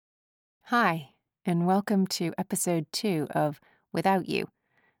Hi, and welcome to episode 2 of Without You.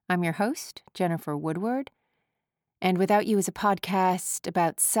 I'm your host, Jennifer Woodward, and Without You is a podcast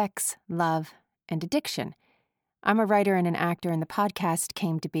about sex, love, and addiction. I'm a writer and an actor, and the podcast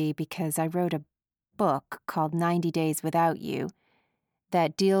came to be because I wrote a book called 90 Days Without You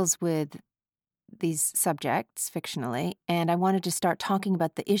that deals with these subjects fictionally, and I wanted to start talking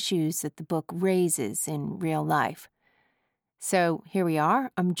about the issues that the book raises in real life. So here we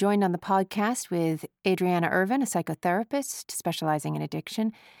are. I'm joined on the podcast with Adriana Irvin, a psychotherapist specializing in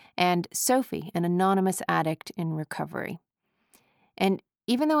addiction, and Sophie, an anonymous addict in recovery. And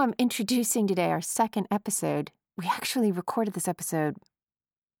even though I'm introducing today our second episode, we actually recorded this episode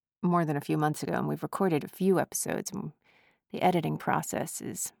more than a few months ago, and we've recorded a few episodes, and the editing process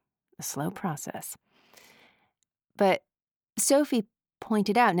is a slow process. But Sophie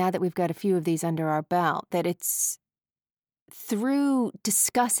pointed out, now that we've got a few of these under our belt, that it's through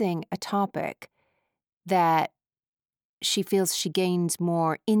discussing a topic that she feels she gains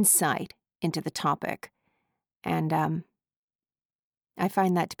more insight into the topic. And I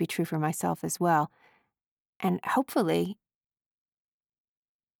find that to be true for myself as well. And hopefully,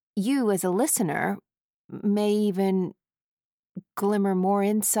 you as a listener may even glimmer more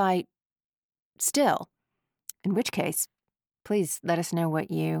insight still. In which case, please let us know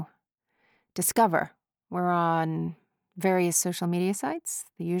what you discover. We're on various social media sites,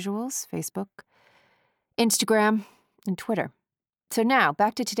 the usuals, Facebook, Instagram, and Twitter. So now,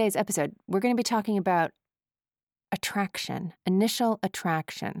 back to today's episode. We're going to be talking about attraction, initial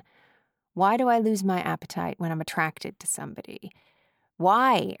attraction. Why do I lose my appetite when I'm attracted to somebody?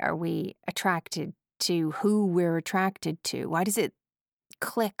 Why are we attracted to who we're attracted to? Why does it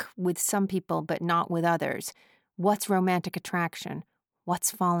click with some people but not with others? What's romantic attraction? What's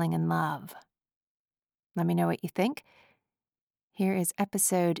falling in love? Let me know what you think. Here is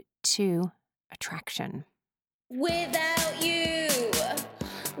episode 2, Attraction. Without you,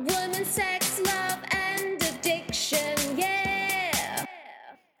 woman, sex, love, and addiction, yeah.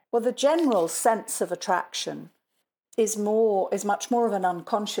 Well, the general sense of attraction is much more of an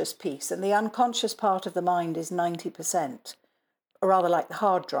unconscious piece, and the unconscious part of the mind is 90%, or rather like the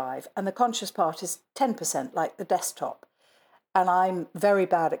hard drive, and the conscious part is 10%, like the desktop. And I'm very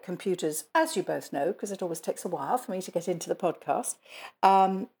bad at computers, as you both know, because it always takes a while for me to get into the podcast.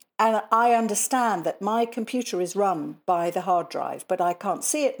 And I understand that my computer is run by the hard drive, but I can't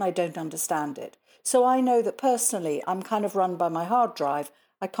see it and I don't understand it. So I know that personally, I'm kind of run by my hard drive.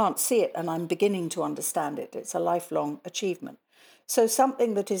 I can't see it and I'm beginning to understand it. It's a lifelong achievement. So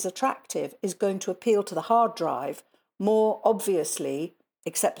something that is attractive is going to appeal to the hard drive more obviously,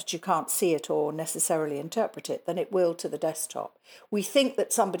 except that you can't see it or necessarily interpret it, than it will to the desktop. We think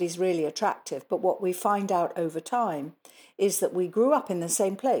that somebody's really attractive, but what we find out over time is that we grew up in the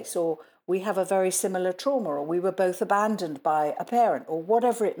same place, or we have a very similar trauma, or we were both abandoned by a parent, or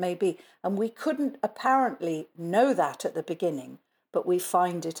whatever it may be. And we couldn't apparently know that at the beginning, but we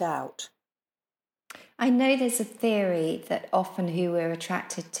find it out. I know there's a theory that often who we're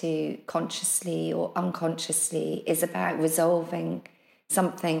attracted to consciously or unconsciously is about resolving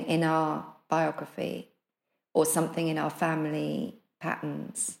something in our biography or something in our family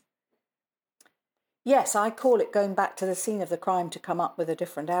patterns. Yes, I call it going back to the scene of the crime to come up with a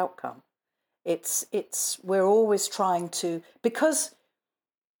different outcome. We're always trying to, because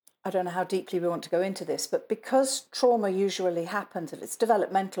I don't know how deeply we want to go into this, but because trauma usually happens, if it's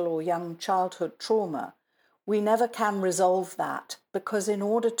developmental or young childhood trauma, we never can resolve that, because in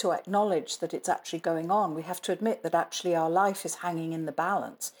order to acknowledge that it's actually going on, we have to admit that actually our life is hanging in the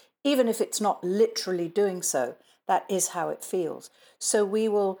balance. Even if it's not literally doing so, that is how it feels. So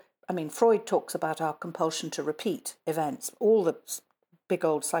Freud talks about our compulsion to repeat events. All the big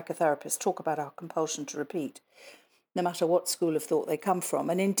old psychotherapists talk about our compulsion to repeat, no matter what school of thought they come from.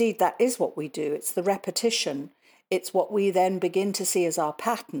 And indeed, that is what we do. It's the repetition. It's what we then begin to see as our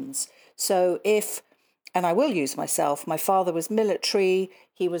patterns. So and I will use myself, my father was military,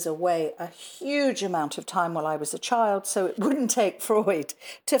 he was away a huge amount of time while I was a child, so it wouldn't take Freud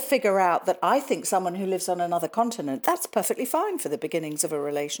to figure out that I think someone who lives on another continent, that's perfectly fine for the beginnings of a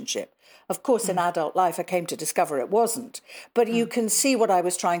relationship. Of course, in adult life, I came to discover it wasn't. But you can see what I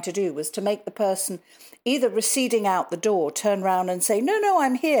was trying to do was to make the person either receding out the door, turn around and say, no,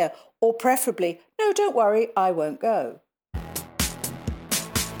 I'm here, or preferably, no, don't worry, I won't go.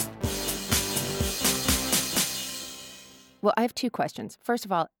 Well, I have 2 questions. First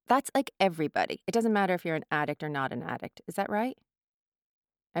of all, that's like everybody. It doesn't matter if you're an addict or not an addict. Is that right?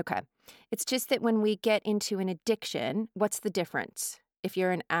 Okay. It's just that when we get into an addiction, what's the difference if you're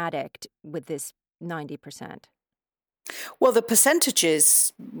an addict with this 90%? Well, the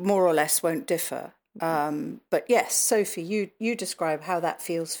percentages more or less won't differ. But yes, Sophie, you describe how that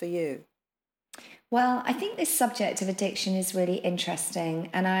feels for you. Well, I think this subject of addiction is really interesting,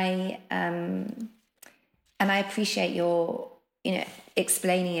 and I appreciate your,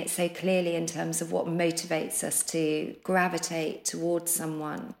 explaining it so clearly in terms of what motivates us to gravitate towards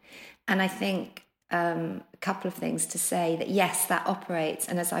someone. And I think a couple of things to say: that yes, that operates,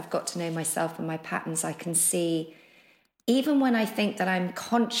 and as I've got to know myself and my patterns, I can see, even when I think that I'm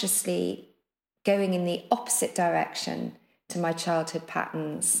consciously going in the opposite direction to my childhood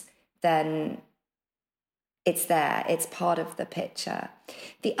patterns, then it's there, it's part of the picture.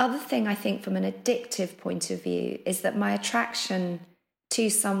 The other thing I think from an addictive point of view is that my attraction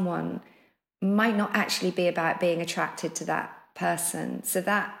to someone might not actually be about being attracted to that person. So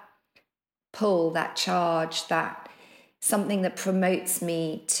that pull, that charge, that something that promotes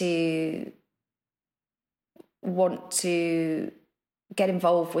me to want to get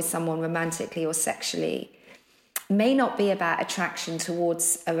involved with someone romantically or sexually may not be about attraction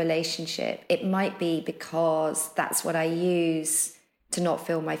towards a relationship. It might be because that's what I use to not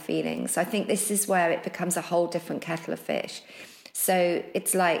feel my feelings. I think this is where it becomes a whole different kettle of fish. So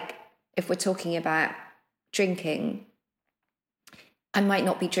it's like, if we're talking about drinking, I might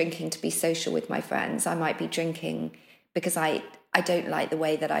not be drinking to be social with my friends. I might be drinking because I don't like the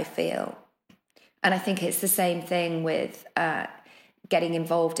way that I feel. And I think it's the same thing with getting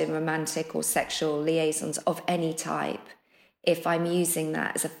involved in romantic or sexual liaisons of any type. If I'm using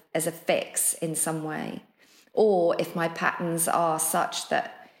that as a fix in some way, or if my patterns are such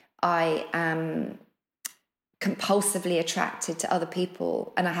that I am compulsively attracted to other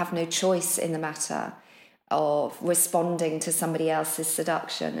people and I have no choice in the matter of responding to somebody else's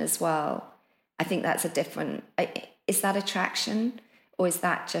seduction as well. I think that's a different... Is that attraction, or is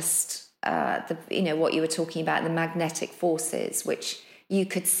that just what you were talking about, the magnetic forces, which you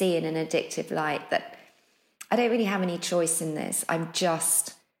could see in an addictive light, that I don't really have any choice in this. I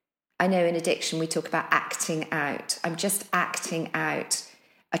know in addiction we talk about acting out. I'm just acting out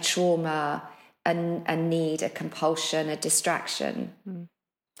a trauma, a need, a compulsion, a distraction.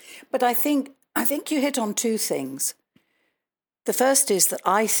 But I think you hit on two things. The first is that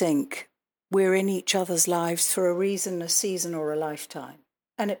I think we're in each other's lives for a reason, a season, or a lifetime.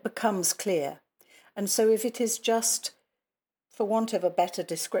 And it becomes clear. And so if it is just, for want of a better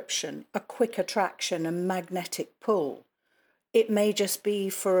description, a quick attraction, a magnetic pull, it may just be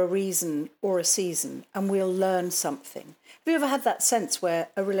for a reason or a season, and we'll learn something. Have you ever had that sense where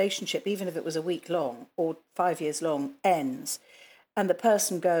a relationship, even if it was a week long or 5 years long, ends, and the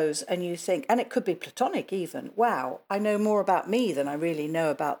person goes and you think, and it could be platonic even, wow, I know more about me than I really know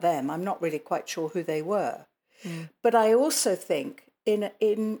about them. I'm not really quite sure who they were. But I also think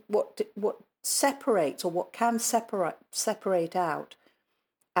in what separates, or what can separate out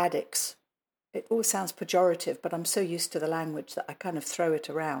addicts. It always sounds pejorative, but I'm so used to the language that I kind of throw it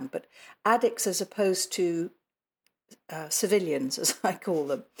around. But addicts, as opposed to civilians, as I call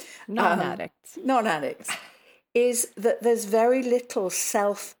them, Non-addicts, is that there's very little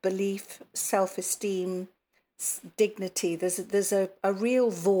self-belief, self-esteem, dignity. There's a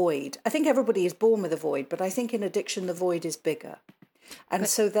real void. I think everybody is born with a void, but I think in addiction the void is bigger. And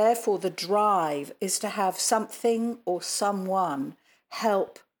so therefore the drive is to have something or someone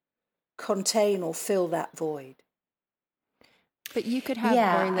help contain or fill that void. But you could have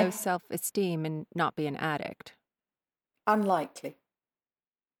very low self-esteem and not be an addict. Unlikely.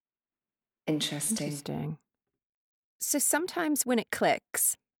 Interesting. So sometimes when it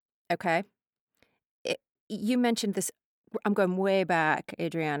clicks, okay, you mentioned this, I'm going way back,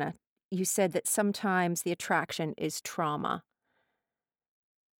 Adriana. You said that sometimes the attraction is trauma.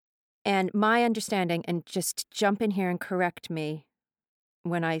 And my understanding, and just jump in here and correct me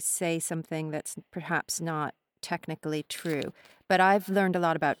when I say something that's perhaps not technically true, but I've learned a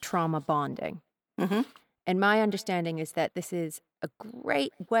lot about trauma bonding. Mm-hmm. And my understanding is that this is a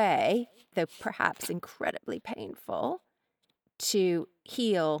great way, though perhaps incredibly painful, to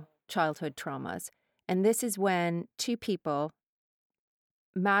heal childhood traumas. And this is when two people,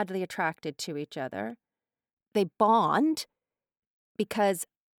 madly attracted to each other, they bond because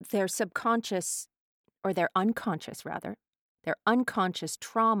their subconscious, or their unconscious rather, their unconscious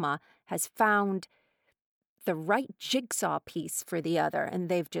trauma has found the right jigsaw piece for the other, and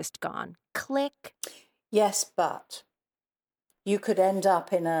they've just gone click. Yes, but you could end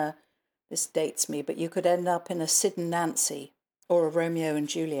up in this dates me, but you could end up in a Sid and Nancy or a Romeo and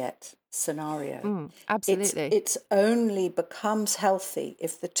Juliet scenario. Absolutely. It's only becomes healthy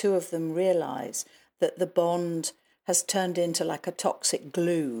if the two of them realise that the bond has turned into like a toxic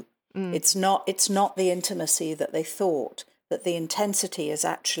glue, It's not the intimacy that they thought, that the intensity has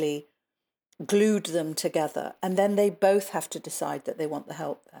actually glued them together. And then they both have to decide that they want the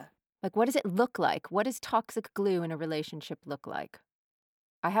help there. Like, what does it look like? What does toxic glue in a relationship look like?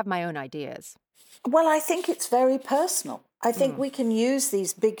 I have my own ideas. Well, I think it's very personal. I think we can use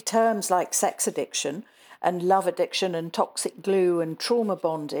these big terms like sex addiction and love addiction and toxic glue and trauma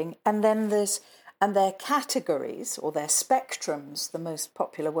bonding, and then their categories or their spectrums, the most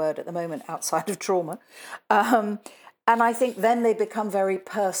popular word at the moment outside of trauma. And I think then they become very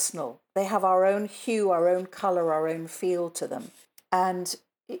personal. They have our own hue, our own colour, our own feel to them. And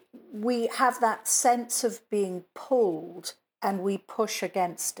we have that sense of being pulled and we push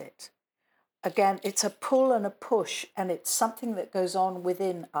against it. Again, it's a pull and a push, and it's something that goes on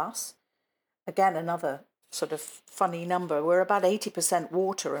within us. Again, another sort of funny number. We're about 80%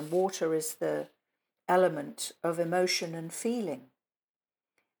 water, and water is the element of emotion and feeling.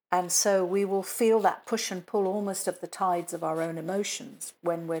 And so we will feel that push and pull almost of the tides of our own emotions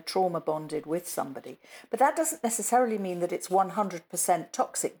when we're trauma bonded with somebody. But that doesn't necessarily mean that it's 100%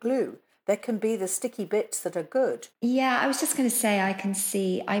 toxic glue. There can be the sticky bits that are good. Yeah, I was just going to say,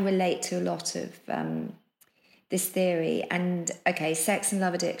 I relate to a lot of this theory. And okay, sex and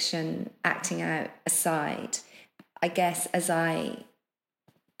love addiction, acting out aside, I guess as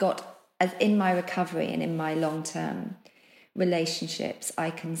in my recovery and in my long-term relationships,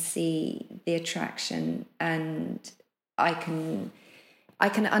 I can see the attraction, and I can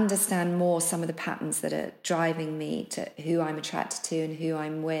understand more some of the patterns that are driving me to who I'm attracted to and who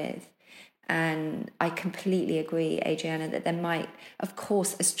I'm with. And I completely agree, Adriana, that there might, of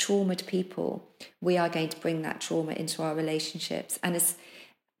course, as traumatized people, we are going to bring that trauma into our relationships. And as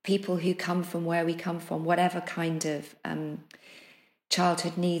people who come from where we come from, whatever kind of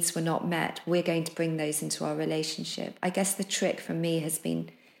childhood needs were not met, we're going to bring those into our relationship. I guess the trick for me has been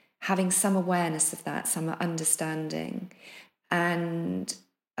having some awareness of that, some understanding, and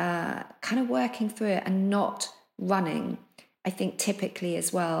kind of working through it and not running. I think typically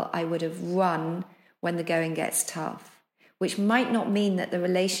as well, I would have run when the going gets tough, which might not mean that the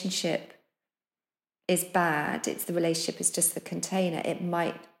relationship is bad. The relationship is just the container. It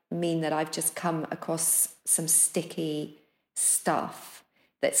might mean that I've just come across some sticky stuff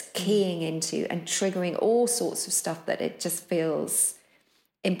that's keying into and triggering all sorts of stuff that it just feels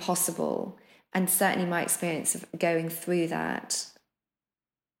impossible. And certainly my experience of going through that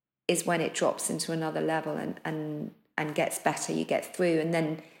is when it drops into another level and gets better. You get through, and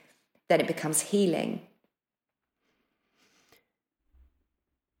then it becomes healing.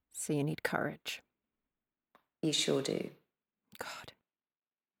 So you need courage. You sure do. God.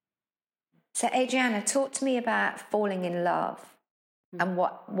 So Adriana, talk to me about falling in love and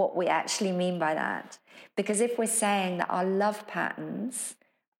what we actually mean by that. Because if we're saying that our love patterns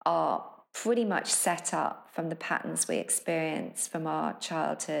are pretty much set up from the patterns we experience from our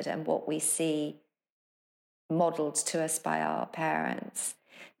childhood and what we see modeled to us by our parents,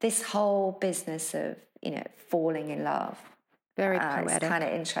 this whole business of, falling in love, Very poetic. It's kind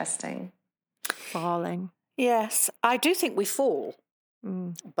of interesting. Falling. Yes, I do think we fall,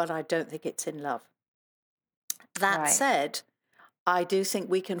 but I don't think it's in love. That said, I do think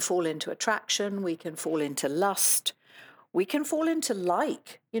we can fall into attraction, we can fall into lust, we can fall into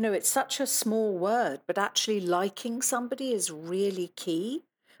like. It's such a small word, but actually liking somebody is really key,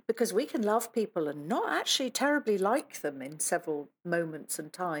 because we can love people and not actually terribly like them in several moments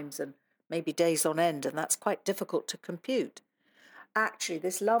and times and maybe days on end, and that's quite difficult to compute. Actually,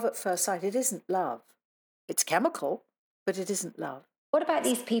 this love at first sight, it isn't love. It's chemical, but it isn't love. What about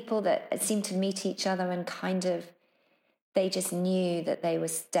these people that seem to meet each other and kind of, they just knew that they were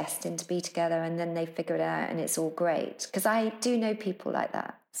destined to be together, and then they figure it out and it's all great? Because I do know people like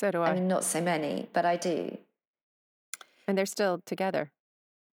that. So do I. I mean, not so many, but I do. And they're still together.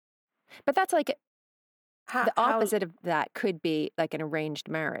 But that's like the opposite of that could be like an arranged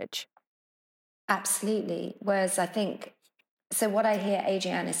marriage. Absolutely. Whereas I think, so what I hear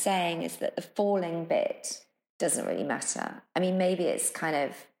Adriana saying is that the falling bit doesn't really matter. I mean, maybe it's kind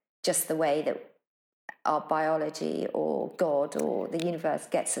of just the way that our biology or God or the universe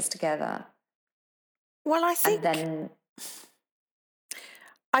gets us together. Well, I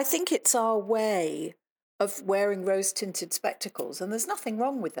think it's our way of wearing rose-tinted spectacles, and there's nothing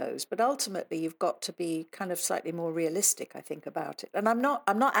wrong with those, but ultimately you've got to be kind of slightly more realistic, I think, about it. And I'm not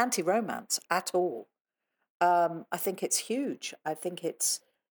anti-romance at all. I think it's huge. I think it's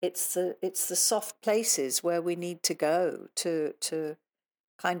the soft places where we need to go to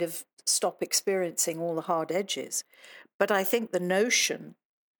kind of stop experiencing all the hard edges. But I think the notion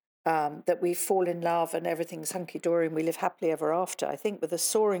that we fall in love and everything's hunky-dory and we live happily ever after. I think with a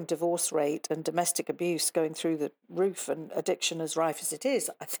soaring divorce rate and domestic abuse going through the roof and addiction as rife as it is,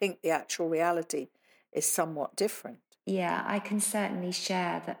 I think the actual reality is somewhat different. Yeah, I can certainly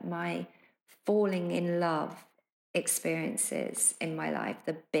share that my falling in love experiences in my life,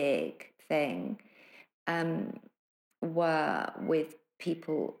 the big thing, were with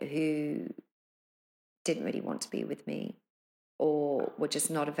people who didn't really want to be with me or were just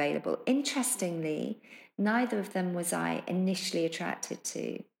not available. Interestingly, neither of them was I initially attracted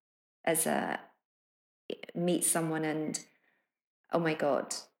to as a meet someone and, oh my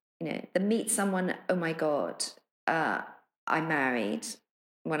God, the meet someone, oh my God, I married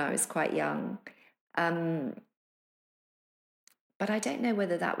when I was quite young. But I don't know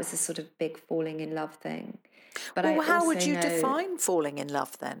whether that was a sort of big falling in love thing. But well, how would you know, define falling in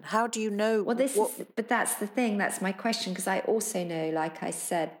love then? How do you know? Well, but that's the thing. That's my question, because I also know, like I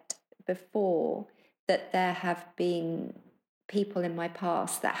said before, that there have been people in my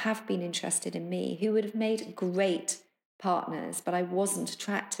past that have been interested in me who would have made great partners, but I wasn't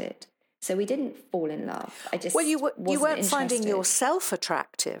attracted. So we didn't fall in love. I just you weren't interested. finding yourself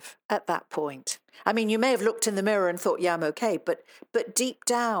attractive at that point. I mean, you may have looked in the mirror and thought, yeah, I'm okay. But deep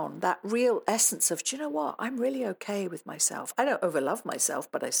down, that real essence of, do you know what? I'm really okay with myself. I don't overlove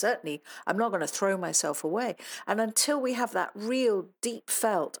myself, but I'm not going to throw myself away. And until we have that real deep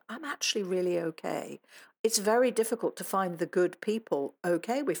felt, I'm actually really okay, it's very difficult to find the good people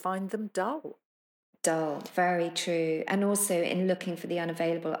okay. We find them dull. Dull, very true. And also in looking for the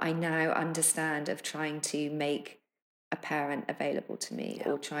unavailable, I now understand of trying to make a parent available to me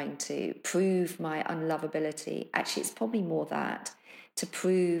or trying to prove my unlovability. Actually, it's probably more that, to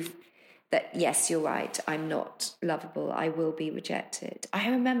prove that, yes, you're right, I'm not lovable, I will be rejected. I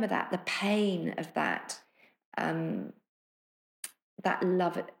remember that, the pain of that, the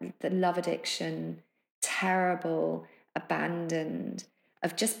love addiction, terrible, abandoned,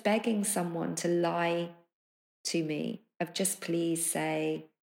 of just begging someone to lie to me, of just please say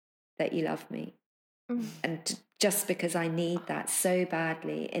that you love me. And just because I need that so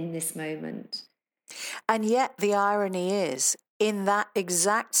badly in this moment. And yet the irony is, in that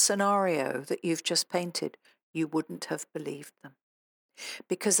exact scenario that you've just painted, you wouldn't have believed them.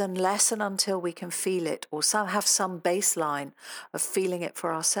 Because unless and until we can feel it or have some baseline of feeling it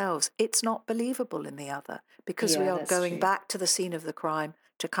for ourselves, it's not believable in the other, because we are going back to the scene of the crime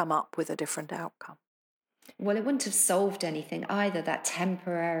to come up with a different outcome. Well, it wouldn't have solved anything either, that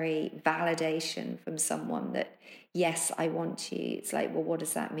temporary validation from someone that, yes, I want you. It's like, well, what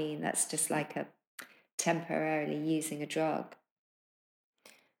does that mean? That's just like a temporarily using a drug.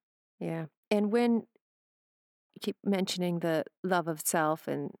 Yeah. And when you keep mentioning the love of self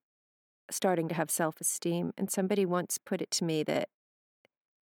and starting to have self-esteem, and somebody once put it to me that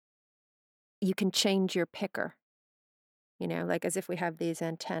you can change your picker, like as if we have these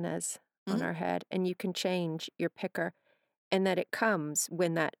antennas on our head, and you can change your picker, and that it comes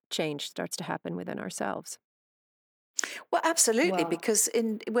when that change starts to happen within ourselves. Well, absolutely, because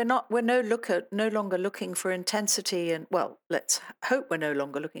we're no longer looking for intensity, and well, let's hope we're no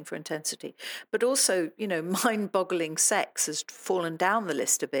longer looking for intensity. But also, mind-boggling sex has fallen down the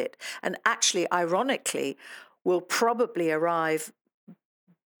list a bit, and actually, ironically, will probably arrive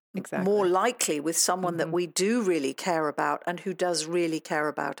more likely with someone that we do really care about and who does really care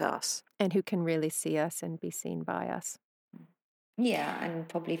about us, and who can really see us and be seen by us. Yeah, and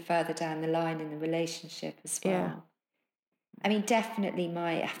probably further down the line in the relationship as well. Yeah. I mean, definitely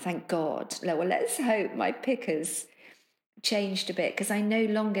thank God, well, let's hope my pickers changed a bit, because I no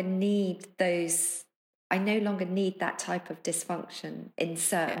longer need that type of dysfunction in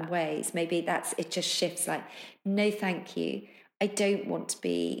certain ways. Maybe it just shifts, like, no, thank you. I don't want to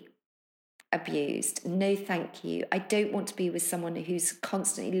be abused. No, thank you. I don't want to be with someone who's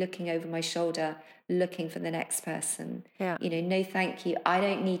constantly looking over my shoulder, looking for the next person. Yeah. No, thank you. I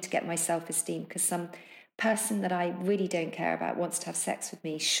don't need to get my self-esteem because some person that I really don't care about wants to have sex with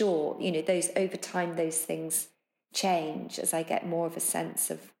me. Sure, those over time, those things change as I get more of a sense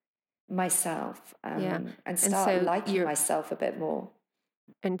of myself and start liking myself a bit more.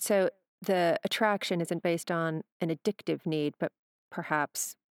 And so the attraction isn't based on an addictive need, but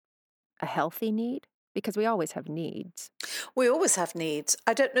perhaps a healthy need, because we always have needs. We always have needs.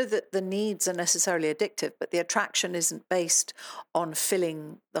 I don't know that the needs are necessarily addictive, but the attraction isn't based on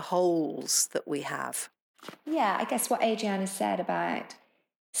filling the holes that we have. Yeah, I guess what Adriana said about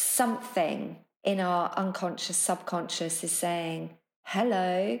something in our unconscious, subconscious is saying,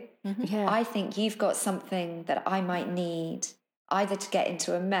 hello, I think you've got something that I might need, either to get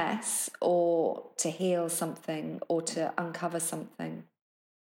into a mess or to heal something or to uncover something.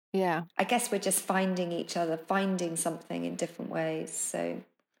 Yeah. I guess we're just finding each other, finding something in different ways. So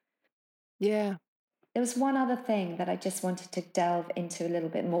Yeah. there was one other thing that I just wanted to delve into a little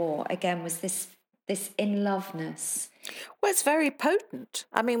bit more. Again, was this in-loveness. Well, it's very potent.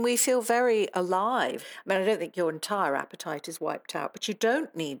 I mean, we feel very alive. I mean, I don't think your entire appetite is wiped out, but you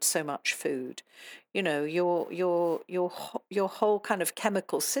don't need so much food. You know, your whole kind of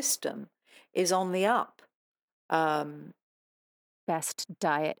chemical system is on the up. Best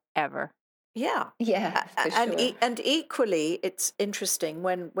diet ever. Yeah. Yeah, for sure. And equally, it's interesting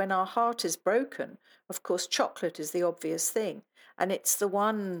when our heart is broken. Of course, chocolate is the obvious thing, and it's the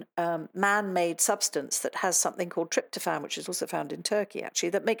one man-made substance that has something called tryptophan, which is also found in Turkey, actually,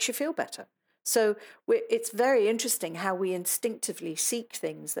 that makes you feel better. So it's very interesting how we instinctively seek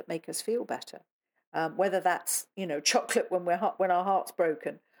things that make us feel better, whether that's chocolate when our heart's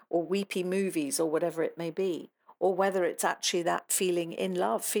broken, or weepy movies, or whatever it may be, or whether it's actually that feeling in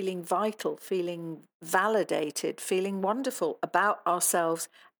love, feeling vital, feeling validated, feeling wonderful about ourselves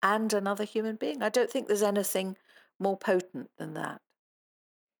and another human being. I don't think there's anything more potent than that.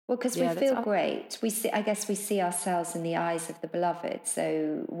 Well, because we feel great. I guess we see ourselves in the eyes of the beloved.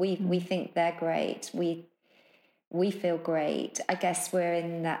 So we think they're great. We feel great. I guess we're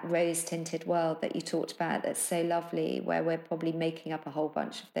in that rose-tinted world that you talked about that's so lovely, where we're probably making up a whole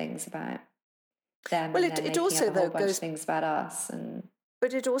bunch of things about them, Well, and it also up a whole bunch of things about us.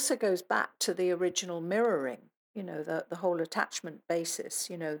 But it also goes back to the original mirroring, the whole attachment basis,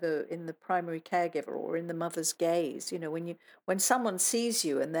 in the primary caregiver or in the mother's gaze, when someone sees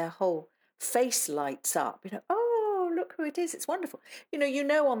you and their whole face lights up, oh, look who it is, it's wonderful.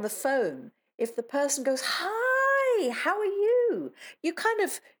 On the phone, if the person goes, hi, how are you? You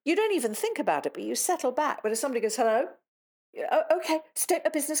don't even think about it, but you settle back. But if somebody goes, hello, okay, state my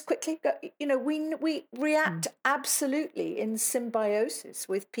business quickly. We react absolutely in symbiosis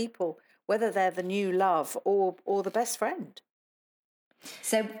with people, whether they're the new love or the best friend.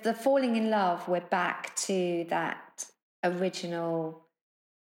 So the falling in love, we're back to that original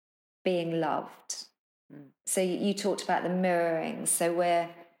being loved. So you talked about the mirroring. So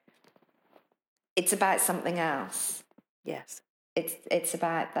it's about something else. Yes. It's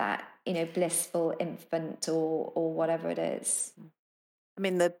about that, blissful infant or whatever it is. I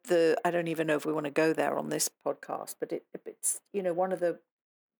mean, I don't even know if we want to go there on this podcast, but it's one of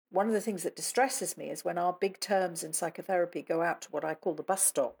the things that distresses me is when our big terms in psychotherapy go out to what I call the bus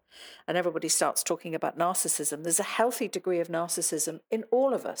stop, and everybody starts talking about narcissism. There's a healthy degree of narcissism in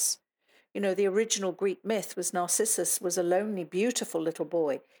all of us. The original Greek myth was Narcissus was a lonely, beautiful little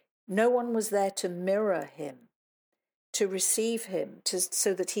boy. No one was there to mirror him, to receive him,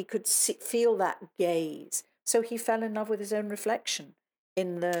 so that he could feel that gaze. So he fell in love with his own reflection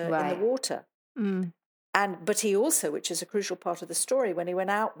in the water. But he also, which is a crucial part of the story, when he went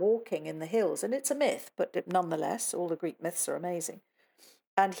out walking in the hills, and it's a myth, but nonetheless, all the Greek myths are amazing.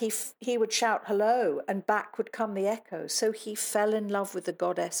 And he would shout hello, and back would come the echo. So he fell in love with the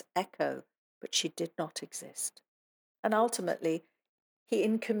goddess Echo, but she did not exist. And ultimately,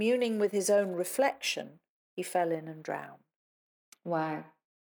 in communing with his own reflection, he fell in and drowned. Wow.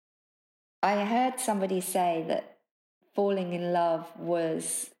 I heard somebody say that falling in love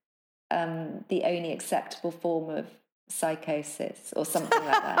was the only acceptable form of psychosis or something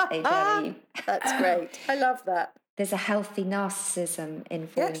like that. That's great. I love that. There's a healthy narcissism in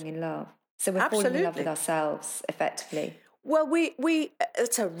falling in love. So we're falling in love with ourselves, effectively. Well,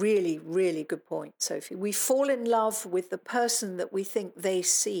 it's a really, really good point, Sophie. We fall in love with the person that we think they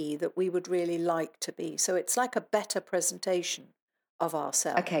see that we would really like to be. So it's like a better presentation of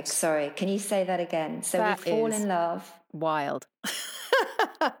ourselves. Okay, sorry. Can you say that again? So we fall in love. Wild.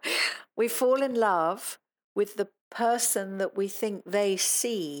 We fall in love with the person that we think they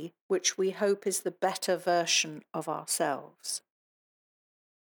see, which we hope is the better version of ourselves.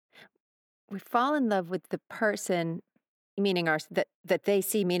 We fall in love with the person, meaning that they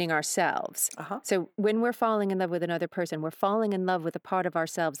see, meaning ourselves. So when we're falling in love with another person, we're falling in love with a part of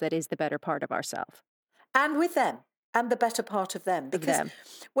ourselves that is the better part of ourselves. And with them. And the better part of them. Because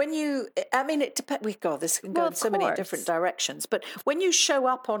when it depends. God, this can go in so many different directions. But when you show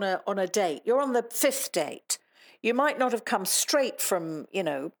up on a date, you're on the 5th date. You might not have come straight from,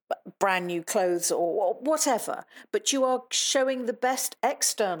 brand new clothes or whatever, but you are showing the best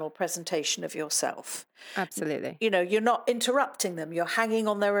external presentation of yourself. Absolutely. You're not interrupting them. You're hanging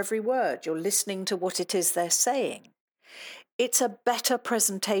on their every word. You're listening to what it is they're saying. It's a better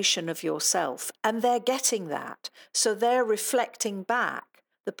presentation of yourself, and they're getting that. So they're reflecting back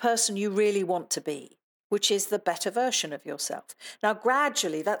the person you really want to be, which is the better version of yourself. Now,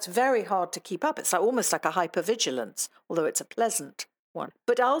 gradually, that's very hard to keep up. It's almost like a hypervigilance, although it's a pleasant one.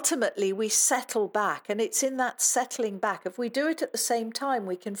 But ultimately, we settle back, and it's in that settling back. If we do it at the same time,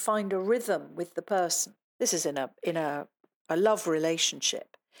 we can find a rhythm with the person. This is in a love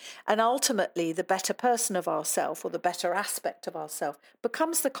relationship. And ultimately, the better person of ourself, or the better aspect of ourself,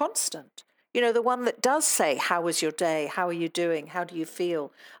 becomes the constant. You know, the one that does say, how was your day? How are you doing? How do you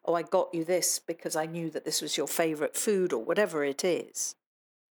feel? Oh, I got you this because I knew that this was your favourite food, or whatever it is.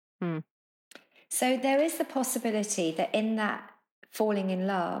 So there is the possibility that in that falling in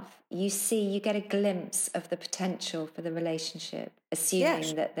love, you get a glimpse of the potential for the relationship,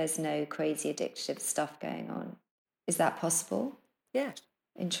 assuming that there's no crazy addictive stuff going on. Is that possible? Yes.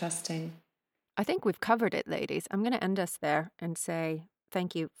 Interesting. I think we've covered it, ladies. I'm going to end us there and say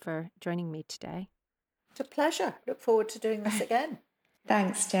thank you for joining me today. It's a pleasure. Look forward to doing this again.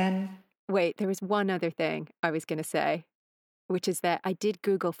 Thanks, Jen. Wait, there was one other thing I was going to say, which is that I did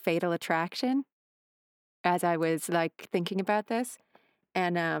Google fatal attraction as I was like thinking about this.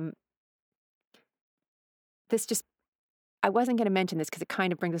 And I wasn't going to mention this because it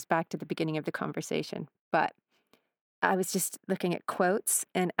kind of brings us back to the beginning of the conversation, but I was just looking at quotes,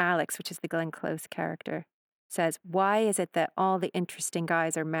 and Alex, which is the Glenn Close character, says, "Why is it that all the interesting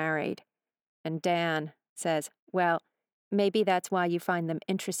guys are married?" And Dan says, "Well, maybe that's why you find them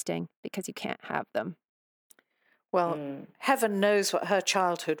interesting, because you can't have them." Well, heaven knows what her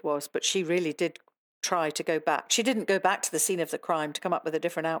childhood was, but she really did try to go back. She didn't go back to the scene of the crime to come up with a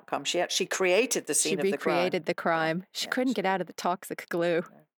different outcome. She actually created the scene of the crime. She recreated the crime. She couldn't get out of the toxic glue.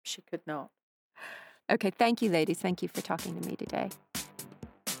 No, she could not. Okay, thank you, ladies. Thank you for talking to me today.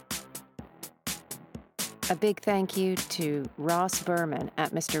 A big thank you to Ross Berman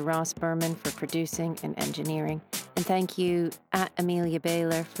at Mr. Ross Berman for producing and engineering. And thank you at Amelia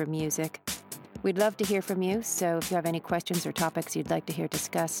Baylor for music. We'd love to hear from you, so if you have any questions or topics you'd like to hear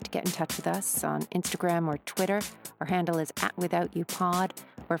discussed, get in touch with us on Instagram or Twitter. Our handle is @WithoutYouPod,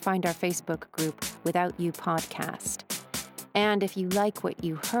 or find our Facebook group, Without You Podcast. And if you like what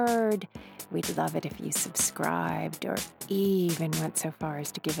you heard, we'd love it if you subscribed or even went so far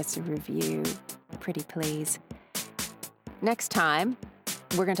as to give us a review. Pretty please. Next time,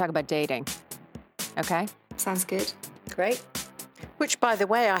 we're going to talk about dating. Okay? Sounds good. Great. Which, by the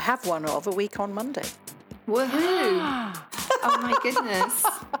way, I have one of a week on Monday. Woohoo! Oh my goodness.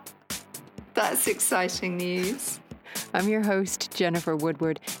 That's exciting news. I'm your host, Jennifer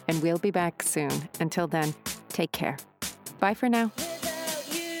Woodward, and we'll be back soon. Until then, take care. Bye for now.